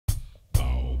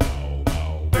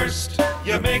first.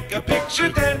 You make a picture,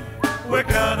 then we're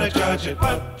gonna judge it.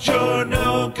 But you're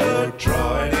no good,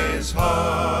 drawing is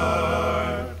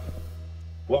hard.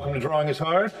 Welcome to Drawing is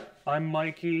Hard. I'm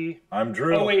Mikey. I'm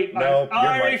Drew. Oh wait, no,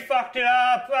 I already Mike. fucked it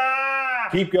up. Ah!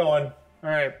 Keep going. All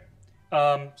right.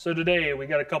 So today we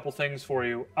got a couple things for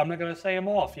you. I'm not gonna say them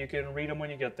off. You can read them when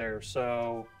you get there.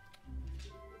 So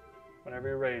whenever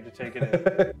you're ready to take it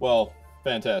in. Well,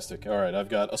 fantastic. All right, I've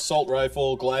got assault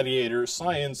rifle, gladiator,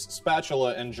 science,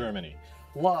 spatula, and Germany.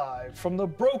 Live from the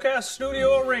Broadcast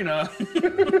Studio Arena.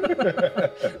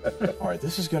 All right,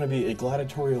 this is going to be a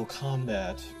gladiatorial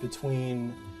combat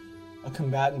between a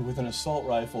combatant with an assault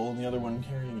rifle and the other one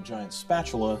carrying a giant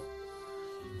spatula.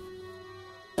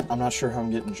 I'm not sure how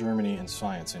I'm getting Germany and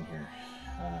science in here.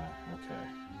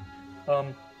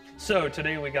 Okay. So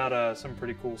today we got some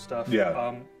pretty cool stuff.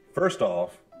 Yeah. First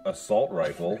off, assault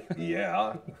rifle.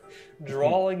 Yeah.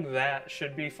 Drawing that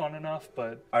should be fun enough,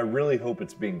 but I really hope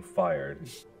it's being fired.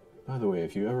 By the way,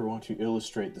 if you ever want to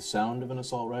illustrate the sound of an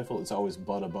assault rifle, it's always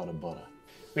butta, butta, butta.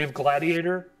 we have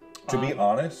Gladiator. To be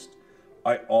honest,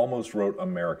 I almost wrote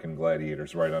American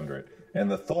Gladiators right under it. And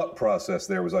the thought process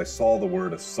there was I saw the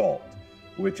word assault,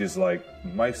 which is like,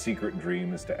 my secret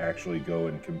dream is to actually go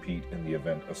and compete in the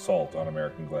event Assault on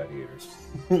American Gladiators.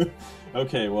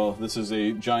 Okay, well, this is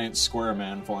a giant square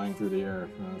man flying through the air.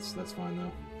 That's fine,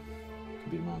 though.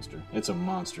 Could be a monster. It's a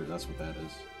monster, that's what that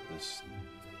is.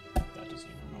 That doesn't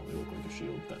even remotely look like a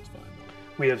shield. That's fine, though.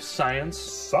 We have Science.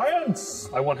 Science!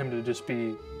 I want him to just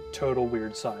be total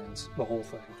weird science, the whole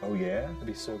thing. Oh, yeah? That'd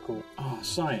be so cool. Oh,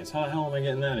 science. How the hell am I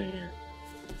getting that in here?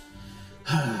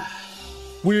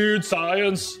 Weird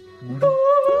science.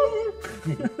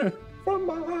 From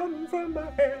my heart and from my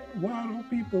head, why don't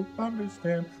people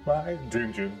understand my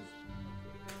intentions?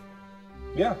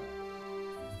 Yeah.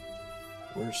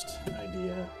 Worst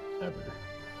idea ever.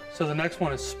 So the next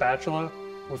one is Spatula.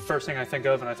 The first thing I think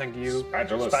of, and I think you.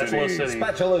 Spatula City.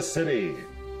 Spatula City.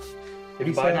 If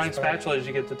you buy 9 spatulas,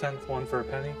 you get the 10th one for a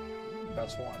penny.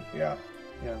 Best one. Yeah.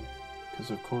 Yeah.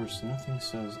 Because, of course, nothing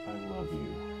says I love you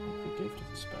like the gift of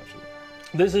the spatula.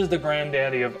 This is the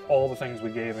granddaddy of all the things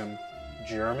we gave him.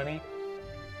 Germany.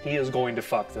 He is going to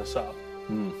fuck this up.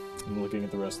 I'm looking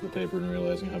at the rest of the paper and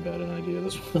realizing how bad an idea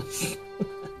this was.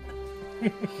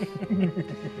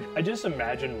 I just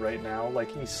imagine right now,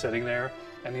 like, he's sitting there,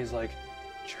 and he's like,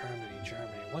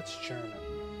 Germany, what's German?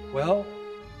 Well,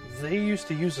 they used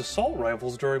to use assault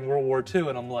rifles during World War II,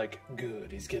 and I'm like,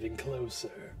 good, he's getting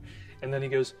closer. And then he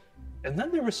goes, and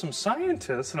then there were some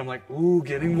scientists, and I'm like, ooh,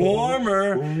 getting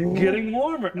warmer, getting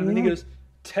warmer. And then he goes,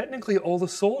 technically all the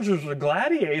soldiers are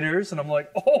gladiators, and I'm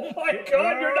like, oh my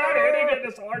god, you're not hitting it,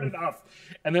 it's hard enough.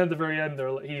 And then at the very end,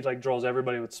 he like draws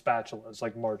everybody with spatulas,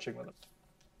 like marching with them.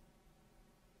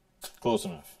 Close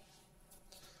enough.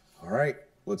 All right,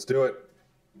 let's do it.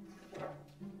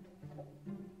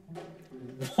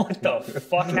 What the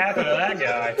fuck happened to that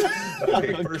guy?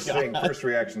 Okay, first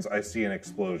reactions, I see an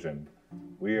explosion.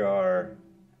 We are...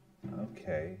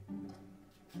 Okay.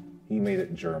 He made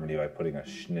it Germany by putting a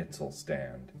schnitzel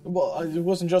stand. Well, it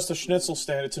wasn't just a schnitzel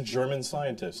stand, it's a German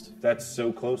scientist. That's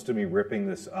so close to me ripping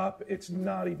this up, it's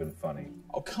not even funny.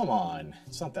 Oh, come on.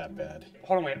 It's not that bad.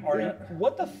 Hold on, wait.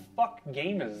 What the fuck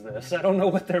game is this? I don't know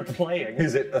what they're playing.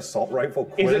 Is it assault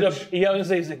rifle Is Quidditch? I was gonna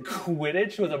say, is it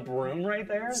Quidditch with a broom right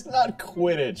there? It's not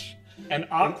Quidditch. And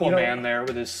Aquaman there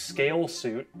with his scale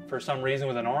suit for some reason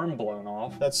with an arm blown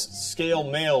off. That's scale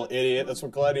mail, idiot. That's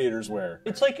what gladiators wear.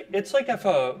 It's like if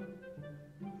a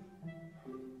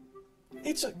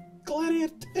It's a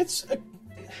gladiator. It's a...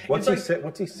 What's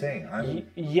he saying?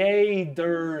 yay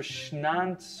der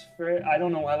Schnanz. I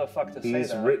don't know how the fuck to say He's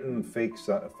that. written fake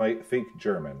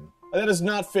German. That is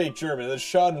not fake German. That's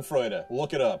Schadenfreude.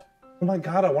 Look it up. Oh my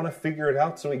god, I want to figure it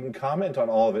out so we can comment on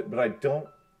all of it, but I don't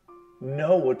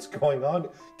know what's going on.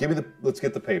 Let's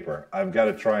get the paper. I've got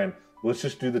to try and, let's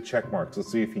just do the check marks.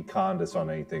 Let's see if he conned us on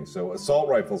anything. So assault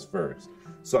rifles first.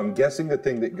 So I'm guessing the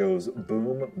thing that goes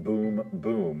boom, boom,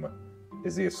 boom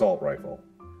is the assault rifle.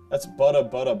 That's butta,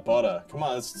 butta, butta. Come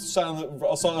on, it's sound.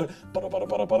 Butta, butta,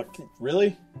 butta, butta.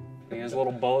 Really? He has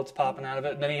little bullets popping out of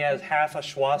it, and then he has half a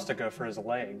swastika for his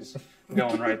legs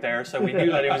going right there, so we knew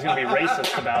that he was going to be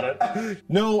racist about it.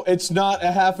 No, it's not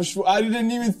a half a I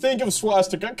didn't even think of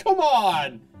swastika. Come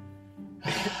on!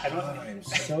 I'm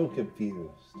so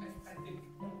confused. I think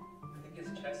his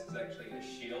chest is actually a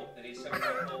shield that he's sewing up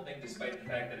the whole thing, despite the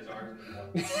fact that his arms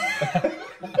are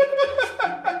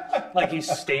Like he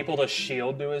stapled a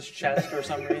shield to his chest for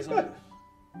some reason.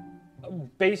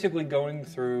 Basically going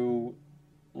through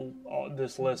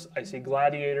this list, I see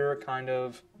Gladiator, kind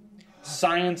of.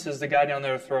 Science is the guy down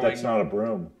there throwing... That's not a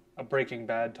broom. A Breaking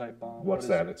Bad type bomb. What's What is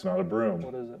that? It's not a broom.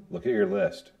 What is it? Look at your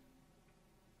list.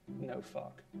 No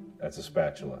fuck. That's a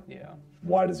spatula. Yeah.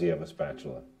 Why does he have a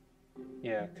spatula?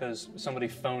 Yeah, because somebody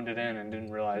phoned it in and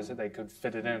didn't realize that they could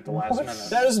fit it in at the last minute.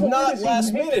 That is not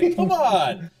last minute. Come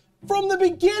on. From the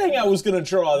beginning, I was going to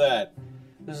draw that.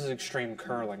 This is extreme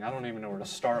curling. I don't even know where to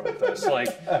start with this. Like,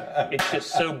 it's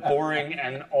just so boring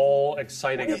and all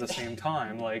exciting at the same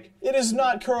time. Like, It is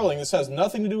not curling. This has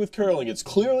nothing to do with curling. It's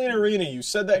clearly an arena. You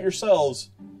said that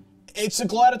yourselves. It's a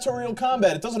gladiatorial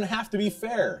combat. It doesn't have to be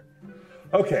fair.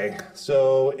 Okay,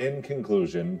 so in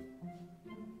conclusion,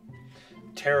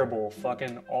 terrible,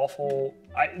 fucking awful.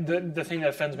 The thing that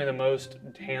offends me the most,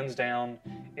 hands down,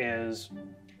 is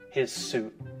his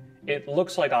suit. It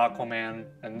looks like Aquaman,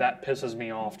 and that pisses me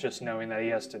off just knowing that he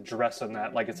has to dress in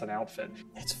that like it's an outfit.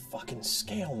 It's fucking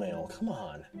scale mail. Come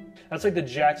on. That's like the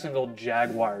Jacksonville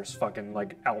Jaguars fucking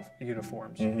like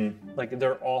uniforms. Like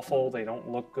they're awful. They don't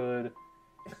look good.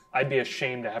 I'd be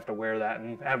ashamed to have to wear that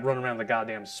and run around with a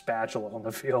goddamn spatula on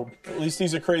the field. At least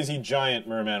he's a crazy giant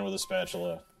merman with a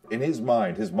spatula. in his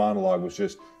mind, his monologue was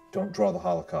just, don't draw the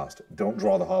Holocaust. Don't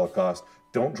draw the Holocaust.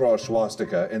 Don't draw a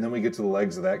swastika. And then we get to the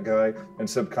legs of that guy, and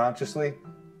subconsciously,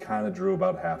 kind of drew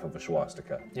about half of a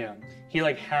swastika. Yeah. He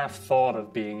like half thought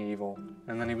of being evil.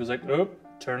 And then he was like, oop,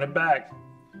 turn it back.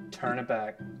 Turn it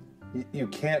back. You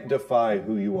can't defy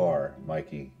who you are,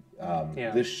 Mikey.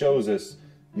 Yeah. This shows us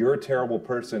you're a terrible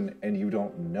person and you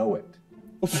don't know it.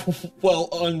 Well,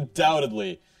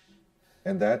 undoubtedly.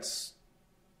 And that's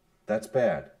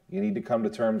bad. You need to come to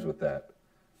terms with that.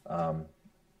 And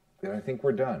I think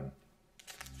we're done.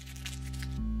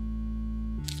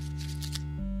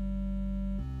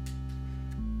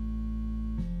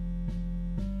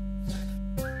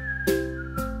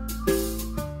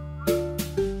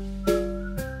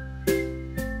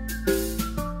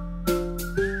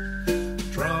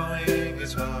 Drawing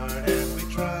is hard and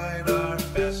we tried our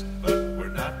best, but we're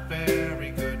not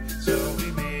very good, so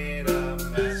we made a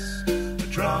mess.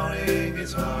 Drawing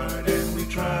is hard and we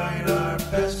tried our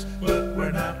best, but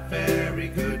we're not very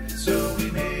good, so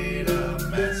we made a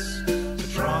mess.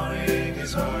 Drawing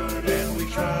is hard and we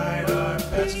tried our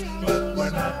best, but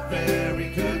we're not very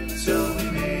good, so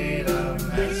we made a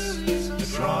mess.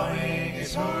 Drawing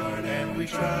is hard and we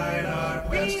tried our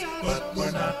best, but